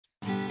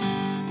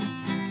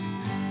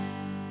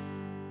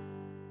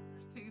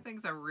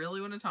things I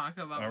really want to talk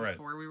about All right.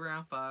 before we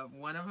wrap up.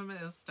 One of them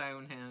is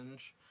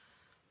Stonehenge,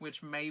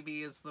 which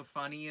maybe is the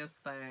funniest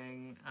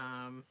thing.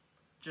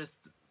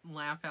 Just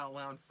laugh out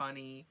loud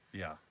funny.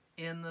 Yeah.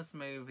 In this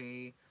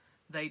movie,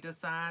 they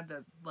decide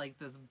that like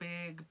this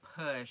big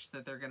push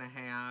that they're gonna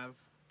have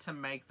to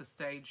make the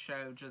stage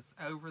show just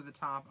over the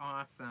top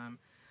awesome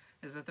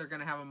is that they're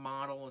gonna have a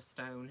model of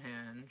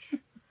Stonehenge.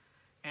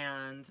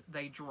 And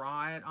they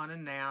draw it on a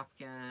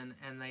napkin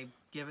and they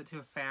give it to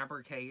a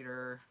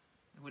fabricator,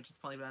 which is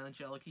played by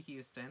Angelica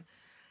Houston.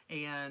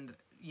 And,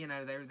 you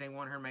know, they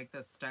want her to make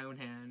this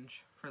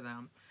Stonehenge for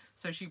them.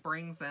 So she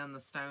brings in the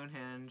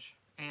Stonehenge,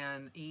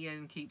 and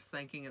Ian keeps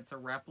thinking it's a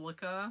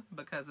replica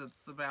because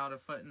it's about 1.5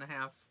 feet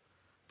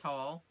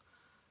tall.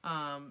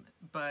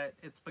 But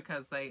it's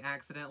because they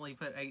accidentally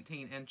put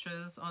 18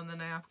 inches on the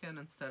napkin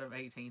instead of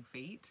 18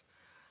 feet.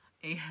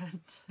 And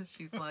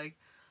she's like,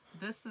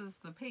 this is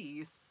the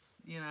piece,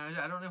 you know,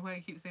 I don't know why I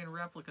keep saying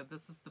replica,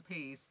 this is the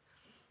piece.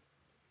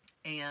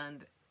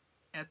 And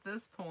at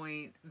this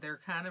point, they're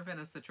kind of in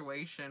a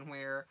situation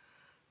where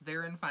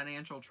they're in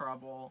financial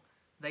trouble.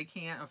 They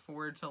can't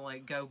afford to,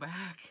 like, go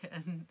back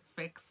and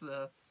fix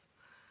this.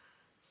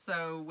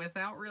 So,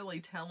 without really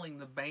telling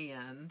the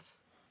band,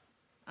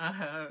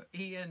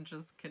 Ian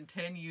just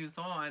continues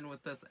on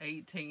with this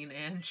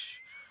 18-inch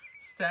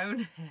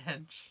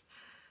Stonehenge.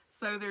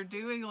 So they're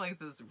doing like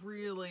this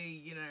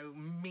really, you know,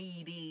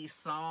 meaty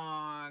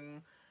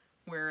song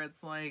where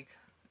it's like,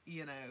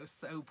 you know,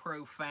 so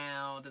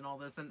profound and all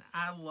this. And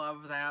I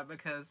love that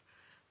because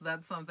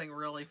that's something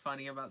really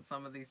funny about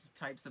some of these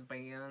types of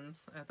bands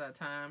at that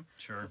time.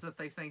 Sure. Is that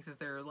they think that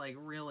they're like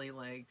really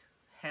like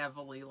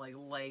heavily like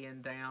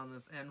laying down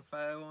this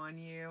info on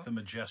you. The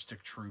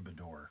majestic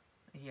troubadour.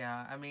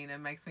 Yeah, I mean, it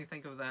makes me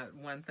think of that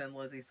One Thin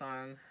Lizzy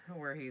song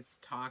where he's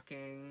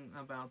talking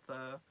about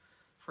the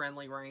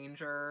Friendly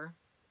Ranger.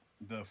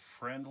 The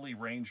Friendly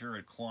Ranger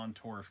at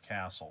Clontarf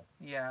Castle.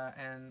 Yeah,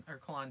 or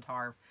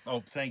Clontarf.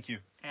 Oh, thank you.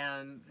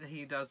 And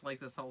he does like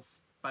this whole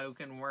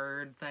spoken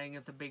word thing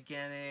at the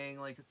beginning,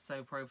 like it's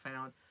so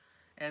profound.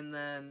 And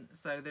then,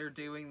 so they're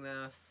doing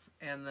this,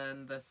 and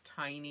then this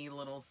tiny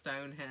little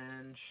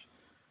Stonehenge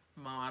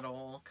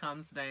model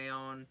comes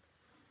down,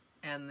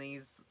 and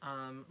these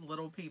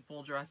little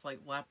people dressed like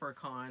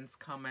leprechauns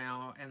come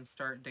out and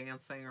start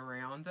dancing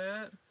around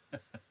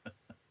it.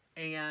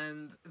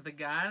 And the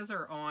guys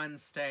are on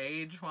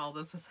stage while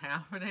this is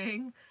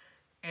happening,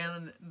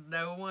 and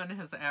no one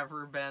has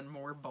ever been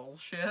more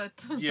bullshit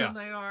than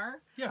they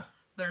are. Yeah.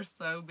 They're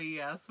so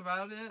BS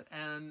about it,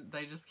 and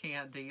they just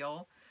can't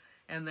deal.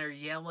 And they're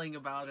yelling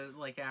about it,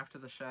 like, after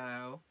the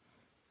show.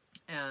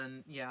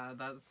 And, yeah,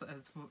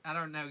 I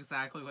don't know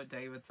exactly what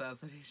David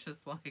says, but he's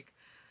just like,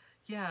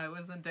 yeah, it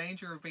was in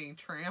danger of being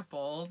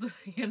trampled,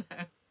 you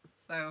know,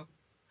 so,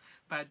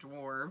 by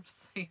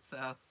dwarves, he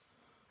says.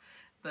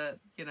 That,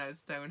 you know,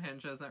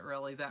 Stonehenge isn't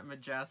really that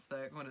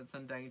majestic when it's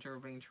in danger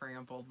of being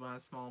trampled by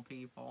small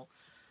people.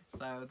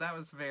 So that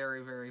was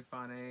very, very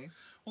funny.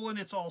 Well, and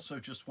it's also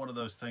just one of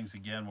those things,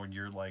 again, when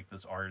you're like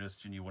this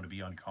artist and you want to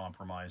be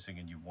uncompromising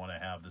and you want to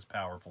have this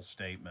powerful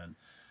statement,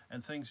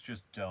 and things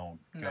just don't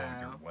go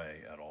your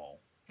way at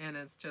all. And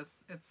it's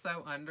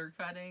so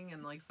undercutting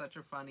in like such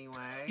a funny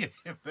way.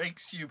 It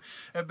makes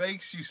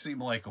you seem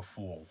like a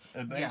fool.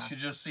 It makes you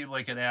just seem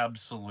like an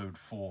absolute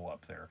fool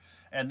up there.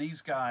 And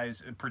these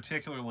guys,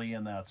 particularly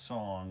in that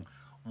song,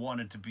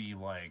 wanted to be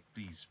like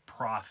these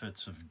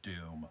prophets of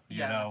doom. You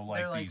know,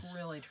 like they're these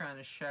really trying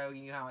to show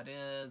you how it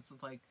is,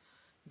 like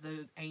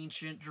the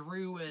ancient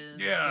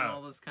druids and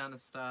all this kind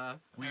of stuff.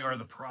 We are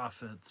the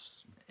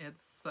prophets.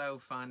 It's so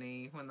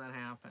funny when that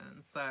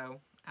happens. So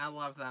I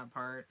love that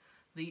part.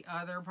 The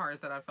other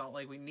part that I felt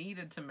like we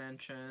needed to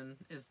mention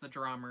is the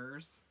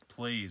drummers.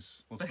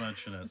 Please, let's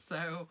mention it.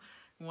 So,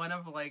 one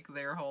of, like,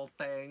 their whole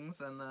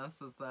things in this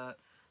is that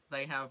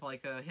they have,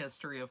 like, a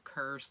history of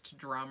cursed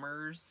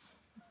drummers.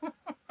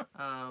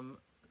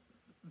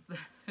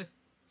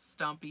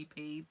 Stumpy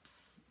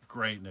Peeps.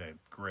 Great name.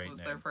 Was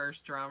their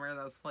first drummer.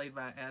 That was played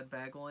by Ed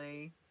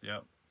Begley.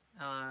 Yep.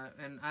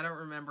 And I don't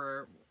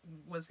remember,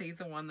 was he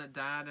the one that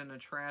died in a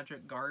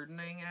tragic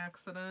gardening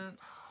accident?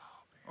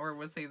 Or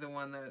was he the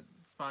one that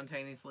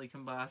spontaneously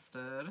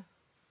combusted?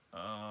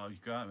 Oh, you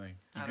got me.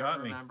 I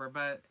don't remember,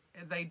 but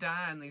they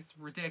die in these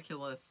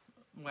ridiculous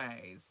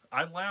ways.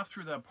 I laugh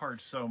through that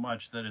part so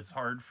much that it's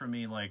hard for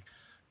me, like,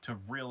 to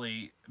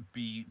really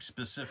be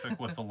specific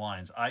with the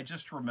lines. I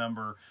just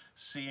remember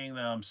seeing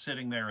them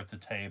sitting there at the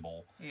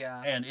table.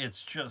 Yeah. And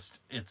it's just,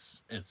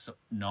 it's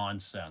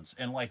nonsense.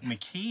 And, like,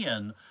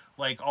 McKeon,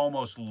 like,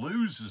 almost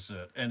loses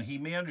it, and he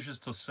manages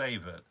to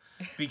save it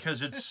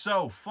because it's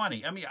so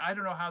funny. I mean, I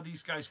don't know how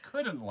these guys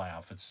couldn't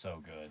laugh. It's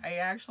so good. I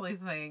actually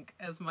think,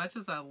 as much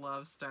as I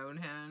love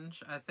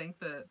Stonehenge, I think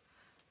that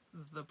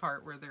the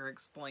part where they're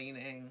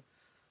explaining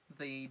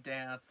the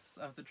deaths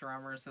of the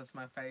drummers is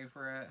my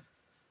favorite.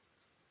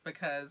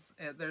 Because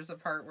there's a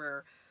part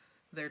where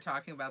they're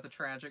talking about the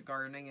tragic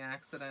gardening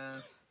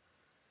accident.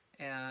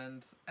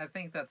 And I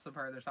think that's the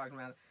part they're talking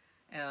about.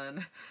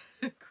 And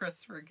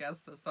Christopher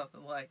Guest says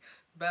something like,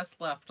 best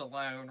left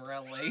alone,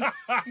 really.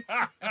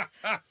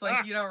 It's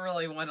like, you don't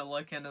really want to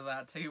look into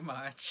that too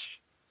much.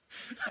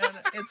 And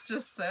it's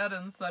just said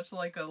in such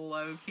like a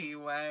low-key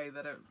way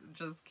that it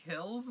just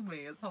kills me.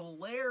 It's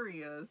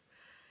hilarious.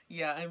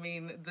 Yeah, I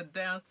mean, the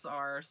deaths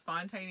are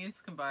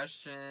spontaneous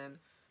combustion,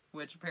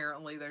 which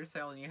apparently they're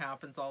telling you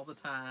happens all the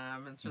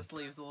time, and just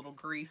leaves a little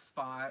grease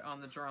spot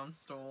on the drum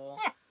stool.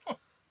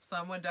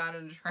 Someone died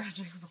in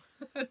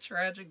a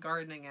tragic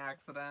gardening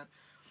accident.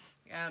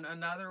 And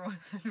another one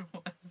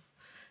was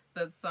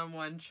that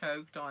someone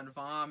choked on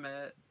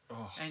vomit.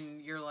 Oh.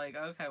 And you're like,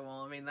 okay,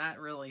 well, I mean, that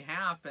really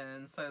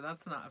happened, so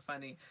that's not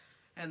funny.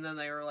 And then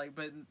they were like,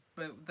 but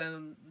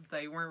then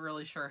they weren't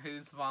really sure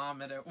whose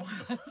vomit it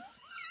was.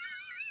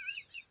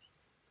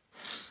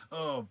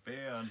 Oh,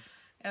 man.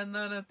 And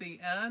then at the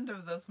end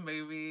of this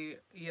movie,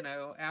 you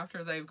know,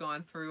 after they've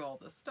gone through all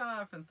the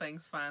stuff and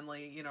things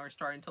finally, you know, are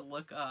starting to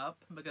look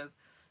up because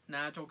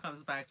Nigel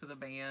comes back to the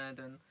band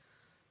and,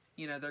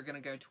 you know, they're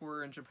going to go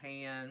tour in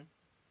Japan.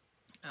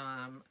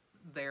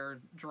 Their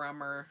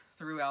drummer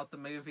throughout the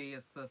movie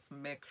is this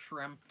Mick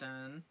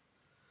Shrimpton,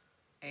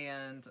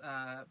 and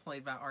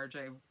played by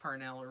R.J.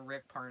 Parnell or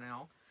Rick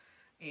Parnell.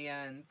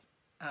 And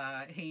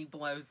he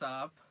blows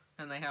up,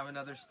 and they have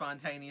another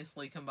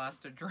spontaneously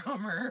combusted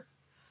drummer.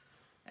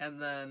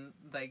 And then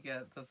they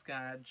get this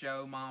guy,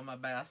 Joe Mama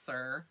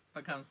Besser,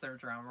 becomes their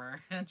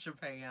drummer in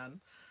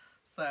Japan.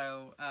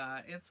 So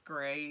it's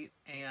great,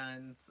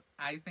 and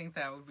I think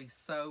that would be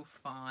so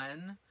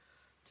fun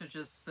to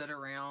just sit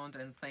around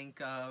and think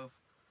of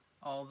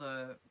all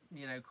the,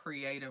 you know,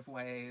 creative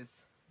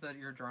ways that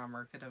your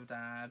drummer could have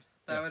died.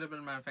 That would have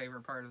been my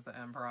favorite part of the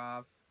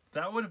improv.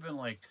 That would have been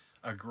like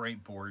a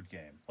great board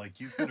game.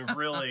 Like you could have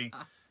really...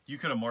 You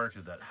could have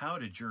marketed that. How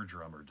did your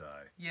drummer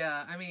die?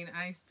 Yeah, I mean,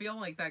 I feel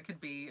like that could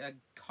be a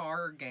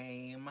car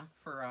game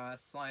for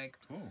us. Like,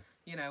 ooh.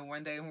 You know,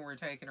 one day when we're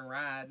taking a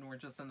ride and we're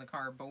just in the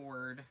car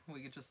bored,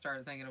 we could just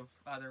start thinking of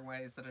other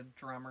ways that a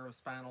drummer of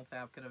Spinal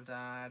Tap could have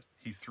died.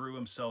 He threw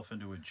himself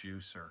into a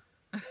juicer.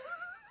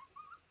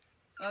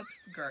 That's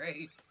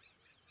great.